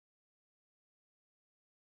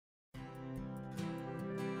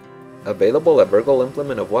Available at Virgl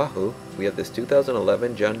Implement of Wahoo, we have this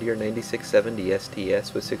 2011 John Deere 9670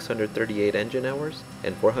 STS with 638 engine hours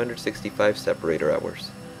and 465 separator hours.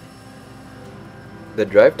 The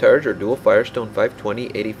drive tires are dual Firestone 520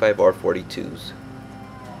 85R42s.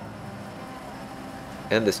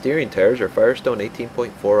 And the steering tires are Firestone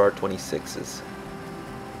 18.4 R26s.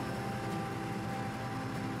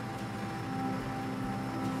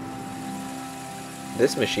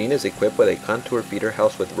 This machine is equipped with a contour feeder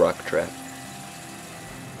house with rock trap.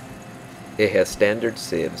 It has standard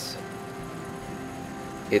sieves.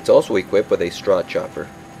 It's also equipped with a straw chopper.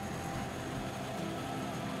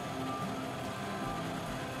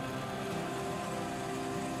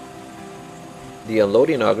 The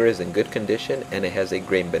unloading auger is in good condition and it has a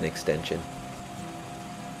grain bin extension.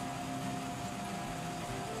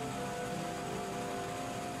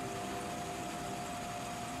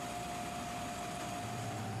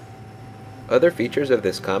 Other features of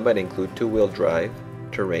this combine include two-wheel drive,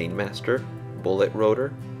 terrain master, bullet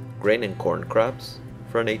rotor, grain and corn crops,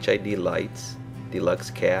 front HID lights,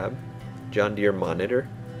 deluxe cab, John Deere monitor,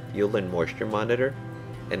 yield and moisture monitor,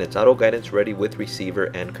 and it's Autoguidance ready with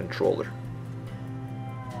receiver and controller.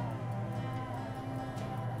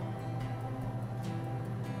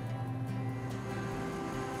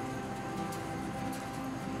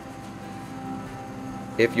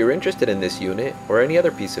 If you're interested in this unit or any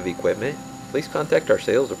other piece of equipment, please contact our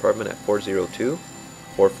sales department at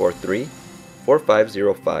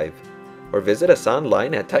 402-443-4505 or visit us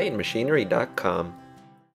online at titanmachinery.com.